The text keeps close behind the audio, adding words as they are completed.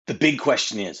The big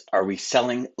question is, are we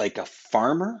selling like a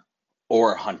farmer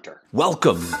or a hunter?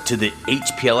 Welcome to the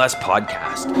HPLS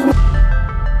podcast.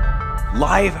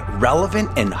 Live, relevant,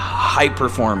 and high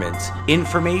performance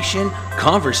information,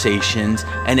 conversations,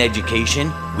 and education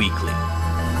weekly.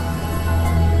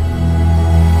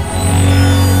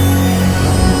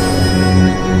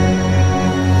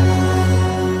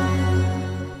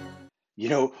 You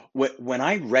know, when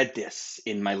I read this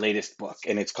in my latest book,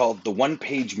 and it's called The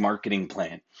One-Page Marketing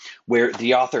Plan, where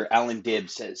the author, Alan Dibb,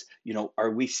 says, are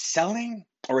we selling,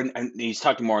 and he's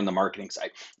talking more on the marketing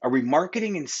side, are we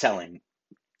marketing and selling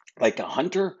like a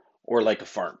hunter or like a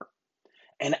farmer?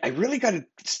 And I really got to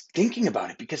thinking about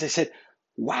it because I said,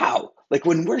 wow, like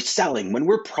when we're selling, when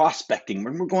we're prospecting,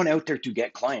 when we're going out there to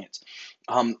get clients,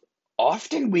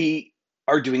 often we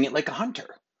are doing it like a hunter.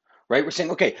 Right, we're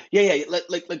saying, okay,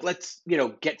 let's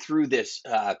get through this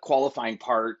qualifying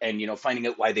part and finding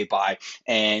out why they buy,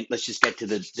 and let's just get to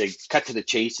the cut to the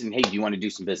chase. And hey, do you want to do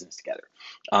some business together?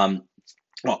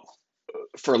 Well,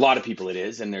 for a lot of people it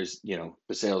is, and there's the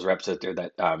sales reps out there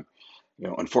that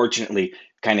unfortunately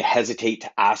kind of hesitate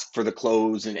to ask for the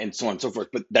close and so on and so forth.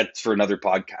 But that's for another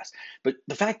podcast. But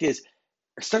the fact is,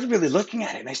 I started really looking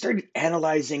at it and I started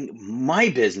analyzing my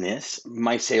business,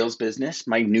 my sales business,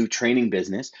 my new training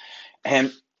business.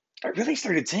 And I really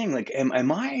started saying, like,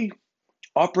 am I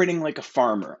operating like a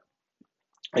farmer?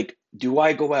 Like, do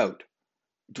I go out?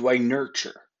 Do I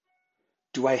nurture?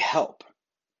 Do I help?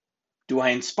 Do I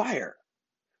inspire?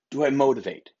 Do I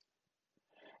motivate?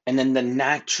 And then the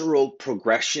natural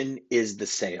progression is the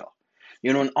sale.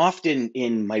 And often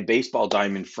in my baseball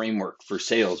diamond framework for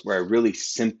sales, where I really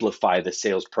simplify the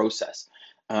sales process,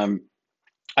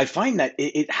 I find that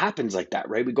it happens like that,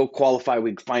 right? We go qualify,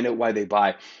 we find out why they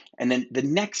buy. And then the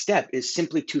next step is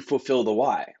simply to fulfill the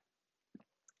why.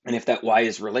 And if that why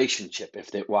is relationship,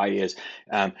 if that why is,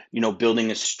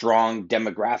 building a strong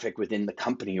demographic within the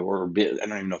company, or I don't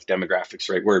even know if demographics is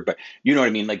the right word, but you know what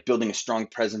I mean? Like building a strong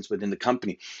presence within the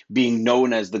company, being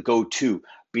known as the go-to,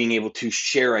 being able to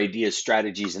share ideas,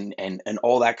 strategies, and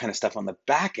all that kind of stuff on the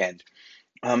back end.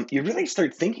 You really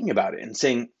start thinking about it and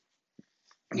saying,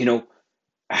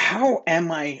 how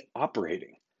am I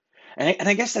operating? And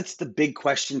I guess that's the big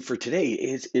question for today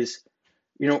is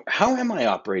how am I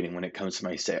operating when it comes to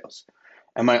my sales?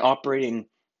 Am I operating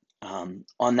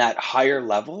on that higher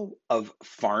level of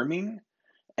farming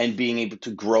and being able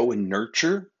to grow and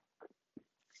nurture?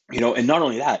 And not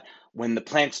only that, when the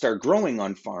plants start growing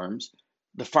on farms,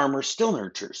 the farmer still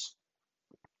nurtures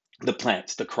the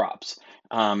plants, the crops.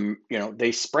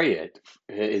 They spray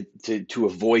it to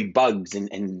avoid bugs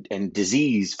and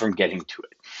disease from getting to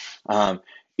it.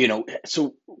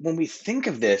 So when we think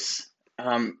of this,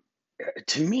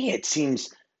 to me, it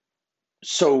seems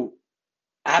so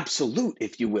absolute,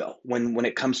 if you will, when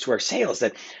it comes to our sales,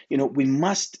 that, we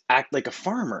must act like a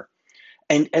farmer.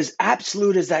 And as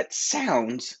absolute as that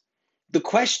sounds, the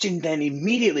question then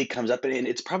immediately comes up, and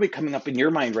it's probably coming up in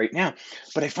your mind right now,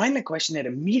 but I find the question that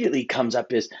immediately comes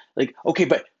up is like, okay,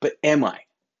 but am I?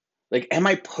 Like, am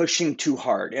I pushing too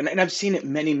hard? And I've seen it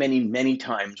many, many, many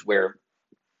times where,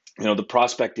 the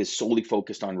prospect is solely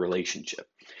focused on relationship.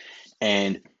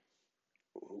 And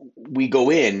we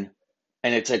go in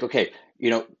and it's like, okay,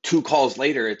 2 calls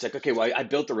later, it's like, okay, well, I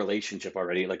built the relationship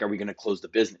already. Like, are we going to close the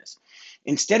business?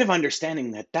 Instead of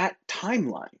understanding that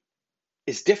timeline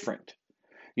is different.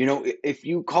 If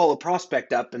you call a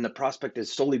prospect up and the prospect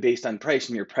is solely based on price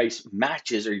and your price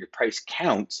matches or your price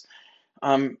counts,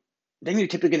 then you're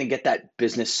typically going to get that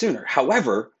business sooner.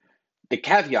 However, the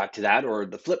caveat to that, or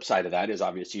the flip side of that, is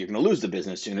obviously you're going to lose the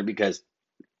business sooner, because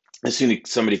as soon as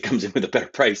somebody comes in with a better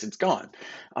price, it's gone.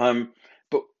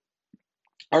 But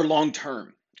our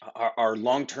long-term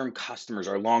customers,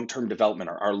 our long-term development,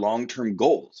 our long-term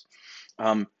goals.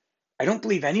 I don't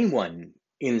believe anyone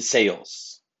in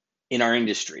sales in our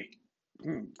industry,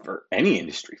 for any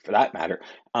industry for that matter,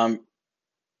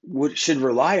 should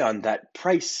rely on that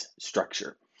price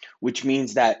structure, which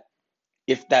means that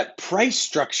if that price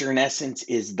structure in essence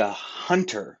is the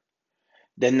hunter,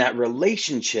 then that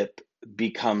relationship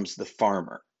becomes the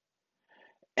farmer.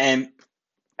 And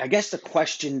I guess the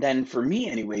question then for me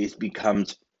anyways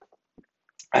becomes,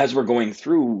 as we're going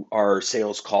through our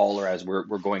sales call, or as we're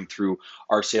going through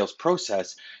our sales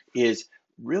process, is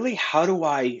really, how do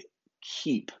I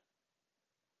keep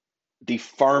the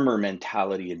farmer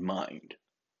mentality in mind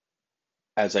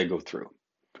as I go through?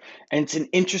 And it's an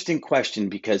interesting question,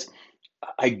 because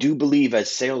I do believe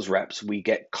as sales reps, we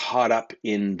get caught up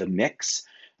in the mix.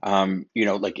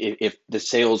 Like if the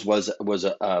sales was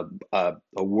a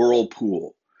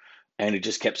whirlpool and it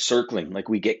just kept circling, like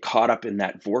we get caught up in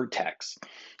that vortex.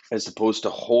 as opposed to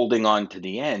holding on to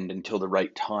the end until the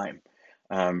right time.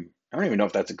 I don't even know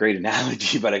if that's a great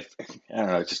analogy, but I don't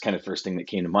know, it's just kind of the first thing that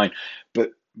came to mind.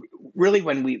 But really,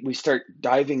 when we start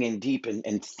diving in deep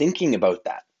and thinking about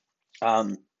that,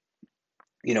 um,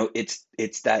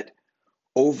 it's that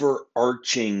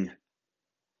overarching,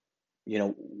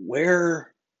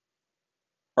 where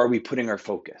are we putting our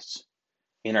focus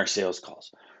in our sales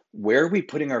calls? Where are we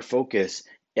putting our focus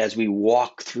as we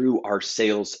walk through our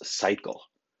sales cycle?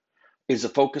 Is the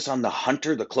focus on the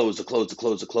hunter, the close, the close, the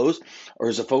close, the close, or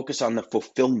is the focus on the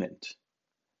fulfillment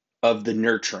of the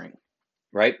nurturing,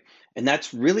 right? And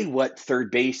that's really what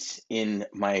third base in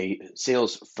my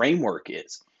sales framework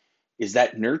is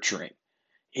that nurturing.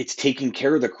 It's taking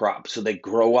care of the crop so they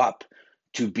grow up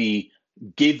to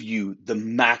give you the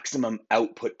maximum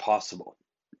output possible,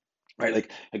 right?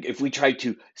 Like if we tried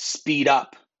to speed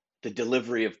up the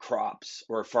delivery of crops,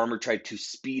 or a farmer tried to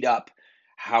speed up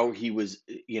how he was,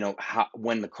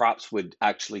 when the crops would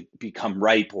actually become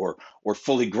ripe or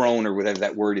fully grown, or whatever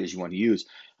that word is you want to use,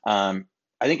 I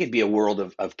think it'd be a world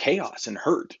of chaos and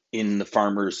hurt in the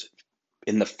farmer's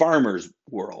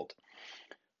world.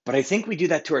 But I think we do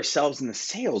that to ourselves in the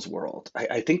sales world.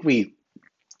 I think we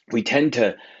tend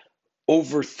to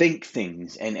overthink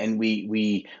things, and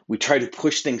we try to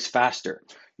push things faster.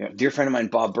 A dear friend of mine,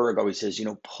 Bob Berg, always says,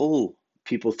 pull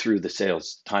people through the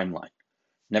sales timeline,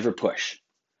 never push.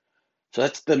 So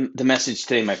that's the message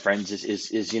today, my friends,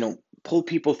 is pull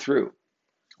people through.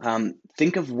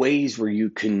 Think of ways where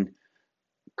you can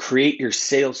create your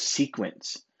sales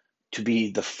sequence to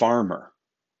be the farmer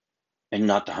and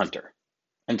not the hunter.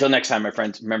 Until next time, my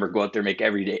friends, remember, go out there, make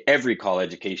every day, every call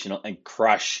educational, and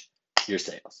crush your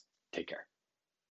sales. Take care.